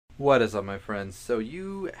What is up, my friends? So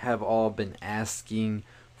you have all been asking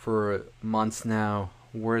for months now,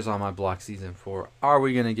 where's On My Block Season 4? Are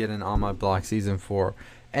we going to get an On My Block Season 4?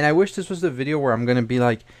 And I wish this was the video where I'm going to be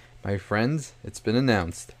like, my friends, it's been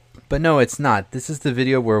announced. But no, it's not. This is the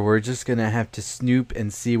video where we're just going to have to snoop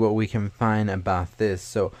and see what we can find about this.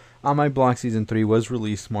 So, On My Block Season 3 was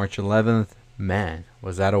released March 11th. Man,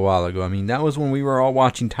 was that a while ago. I mean, that was when we were all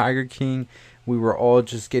watching Tiger King. We were all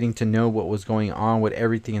just getting to know what was going on with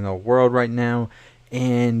everything in the world right now.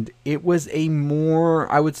 And it was a more,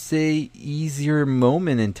 I would say, easier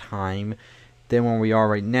moment in time than where we are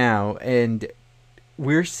right now. And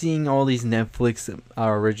we're seeing all these Netflix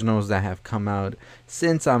originals that have come out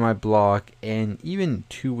since On My Block, and even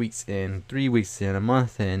 2 weeks in, 3 weeks in, a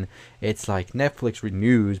month in, it's like Netflix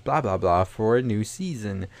renews, blah blah blah, for a new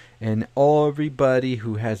season, and everybody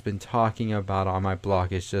who has been talking about On My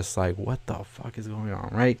Block is just like, what the fuck is going on,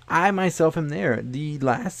 right? I myself am there. The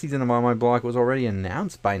last season of On My Block was already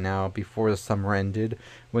announced by now, before the summer ended,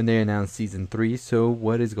 when they announced season 3, so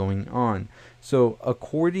what is going on? So,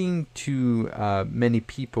 according to many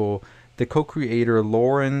people, the co-creator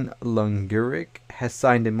Lauren Lungeric has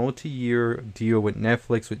signed a multi-year deal with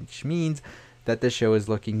Netflix, which means that the show is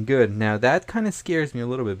looking good. Now, that kind of scares me a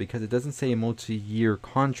little bit because it doesn't say a multi-year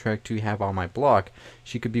contract to have On My Block.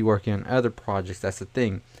 She could be working on other projects, that's the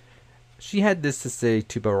thing. She had this to say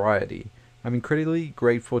to Variety. I'm incredibly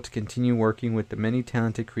grateful to continue working with the many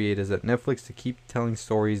talented creators at Netflix to keep telling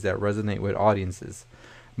stories that resonate with audiences.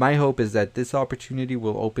 My hope is that this opportunity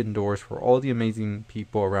will open doors for all the amazing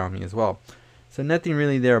people around me as well. So nothing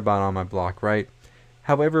really there about On My Block, right?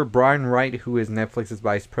 However, Brian Wright, who is Netflix's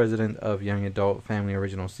vice president of Young Adult Family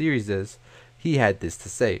Original Series, he had this to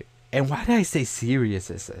say. And why did I say series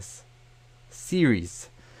is this? Series.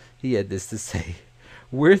 He had this to say.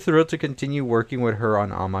 We're thrilled to continue working with her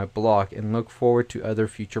on My Block and look forward to other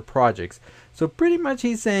future projects. So pretty much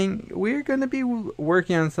he's saying, we're going to be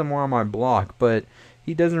working on some more On My Block, but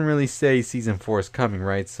he doesn't really say season 4 is coming,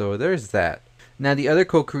 right? So there's that. Now, the other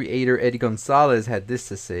co-creator, Eddie Gonzalez, had this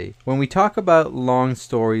to say. When we talk about long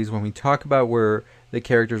stories, when we talk about where the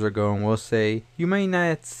characters are going, we'll say, you may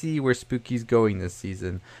not see where Spooky's going this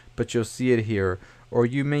season, but you'll see it here. Or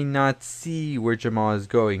you may not see where Jamal is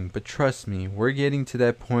going, but trust me, we're getting to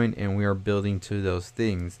that point and we are building to those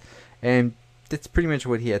things. And that's pretty much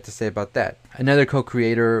what he had to say about that. Another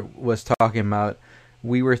co-creator was talking about,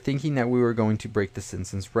 we were thinking that we were going to break the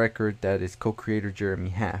Simpsons record, that is co-creator Jeremy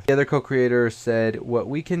Half. The other co-creator said, what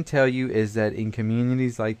we can tell you is that in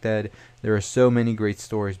communities like that, there are so many great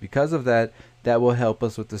stories. Because of that, that will help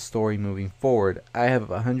us with the story moving forward. I have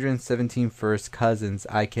 117 first cousins.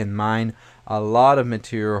 I can mine a lot of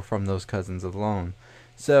material from those cousins alone.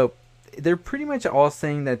 So they're pretty much all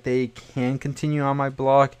saying that they can continue On My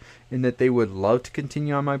Block and that they would love to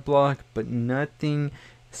continue On My Block, but nothing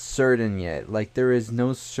certain yet. Like, there is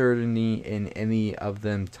no certainty in any of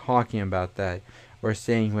them talking about that or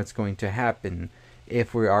saying what's going to happen,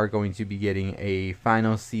 if we are going to be getting a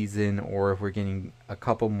final season or if we're getting a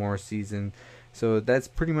couple more seasons. So that's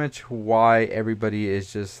pretty much why everybody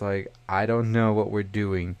is just like, I don't know what we're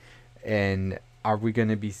doing, and are we going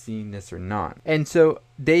to be seeing this or not? And so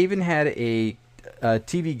they even had a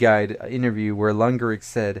TV Guide interview where Lungeric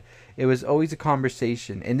said, it was always a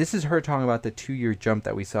conversation, and this is her talking about the 2-year jump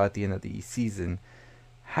that we saw at the end of the season.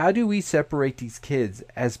 How do we separate these kids?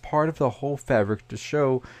 As part of the whole fabric of the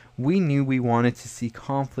show, we knew we wanted to see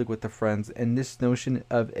conflict with the friends and this notion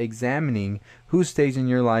of examining who stays in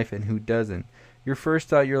your life and who doesn't. Your first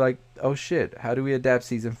thought, you're like, oh shit, how do we adapt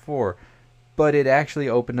season 4? But it actually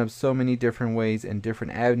opened up so many different ways and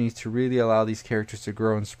different avenues to really allow these characters to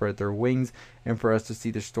grow and spread their wings, and for us to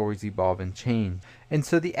see their stories evolve and change. And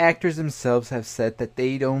so the actors themselves have said that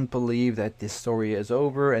they don't believe that this story is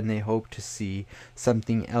over, and they hope to see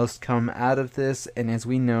something else come out of this. And as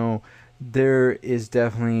we know, there is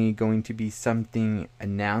definitely going to be something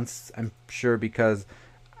announced, I'm sure, because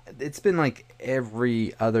it's been like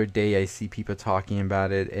every other day I see people talking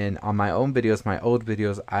about it, and on my own videos, my old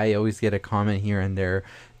videos, I always get a comment here and there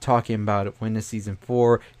talking about it. When is season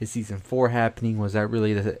 4? Is season 4 happening? Was that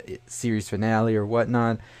really the series finale or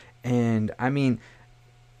whatnot? And I mean,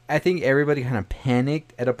 I think everybody kind of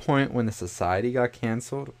panicked at a point when the Society got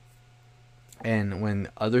canceled, and when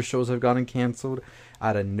other shows have gotten canceled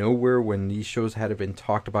out of nowhere, when these shows had been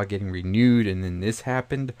talked about getting renewed, and then this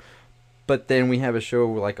happened. But then we have a show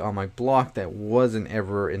like On My Block that wasn't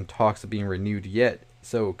ever in talks of being renewed yet.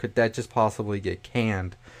 So could that just possibly get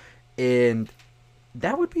canned? And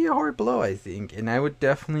that would be a hard blow, I think. And I would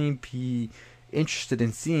definitely be interested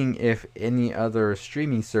in seeing if any other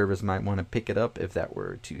streaming service might want to pick it up if that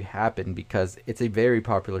were to happen, because it's a very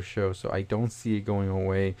popular show, so I don't see it going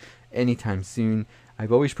away anytime soon.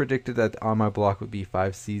 I've always predicted that On My Block would be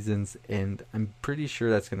 5 seasons, and I'm pretty sure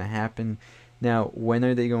that's going to happen. Now, when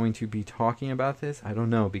are they going to be talking about this? I don't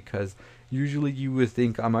know, because usually you would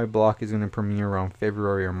think On My Block is going to premiere around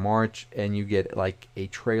February or March, and you get like a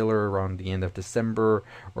trailer around the end of December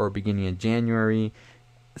or beginning of January.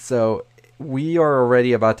 So we are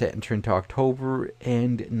already about to enter into October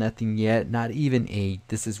and nothing yet, not even a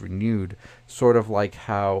 "this is renewed," sort of like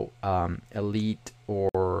how Elite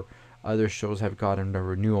or other shows have gotten a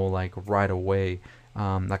renewal like right away.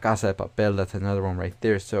 La Casa de Papel, that's another one right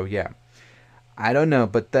there. So yeah, I don't know,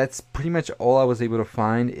 but that's pretty much all I was able to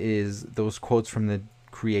find is those quotes from the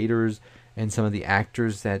creators and some of the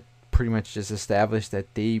actors that pretty much just established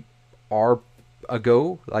that they are a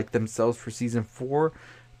go like themselves for season 4,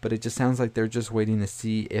 but it just sounds like they're just waiting to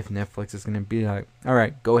see if Netflix is going to be like, all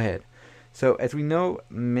right, go ahead. So as we know,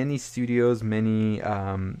 many studios, many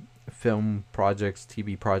film projects,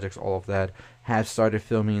 TV projects, all of that have started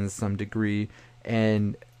filming in some degree,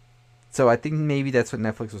 and so I think maybe that's what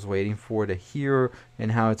Netflix was waiting for, to hear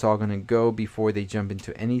and how it's all going to go before they jump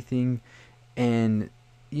into anything. And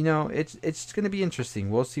you know, it's going to be interesting.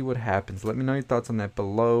 We'll see what happens. Let me know your thoughts on that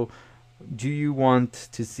below. Do you want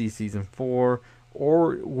to see season 4,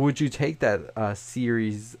 or would you take that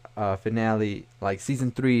series finale, like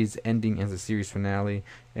season 3 is ending as a series finale,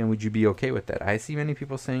 and would you be okay with that? I see many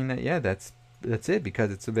people saying that yeah, that's it,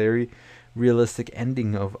 because it's a very realistic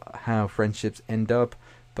ending of how friendships end up.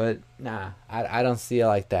 But nah, I don't see it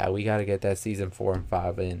like that. We got to get that season 4 and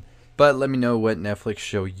 5 in. But let me know what Netflix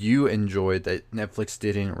show you enjoyed that Netflix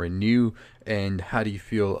didn't renew, and how do you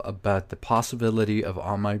feel about the possibility of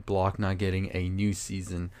On My Block not getting a new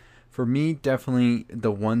season. For me, definitely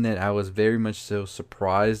the one that I was very much so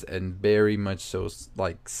surprised and very much so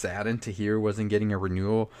like saddened to hear wasn't getting a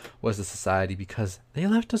renewal was The Society, because they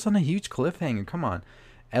left us on a huge cliffhanger. Come on.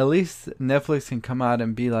 At least Netflix can come out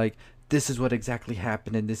and be like, this is what exactly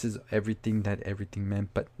happened and this is everything that everything meant.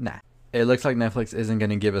 But nah, it looks like Netflix isn't going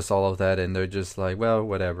to give us all of that, and they're just like, well,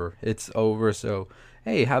 whatever, it's over, so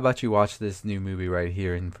hey, how about you watch this new movie right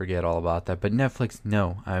here and forget all about that. But Netflix,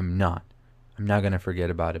 no, I'm not going to forget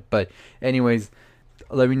about it. But anyways,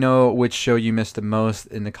 let me know which show you missed the most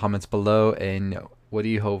in the comments below, and what do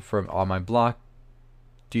you hope from On My Block?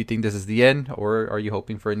 Do you think this is the end, or are you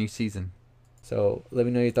hoping for a new season? So let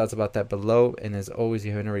me know your thoughts about that below. And as always, if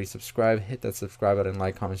you haven't already subscribed, hit that subscribe button,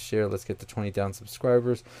 like, comment, share. Let's get to 20,000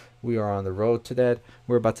 subscribers. We are on the road to that.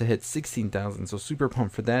 We're about to hit 16,000, so super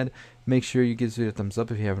pumped for that. Make sure you give this video a thumbs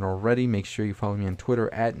up if you haven't already. Make sure you follow me on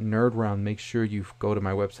Twitter at NerdRound. Make sure you go to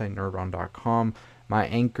my website, nerdround.com, my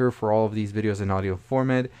anchor for all of these videos in audio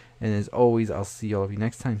format. And as always, I'll see all of you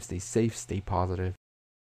next time. Stay safe, stay positive.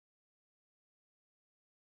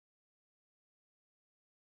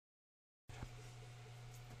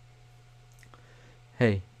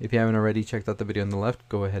 Hey, if you haven't already checked out the video on the left,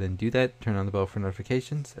 go ahead and do that. Turn on the bell for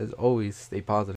notifications. As always, stay positive.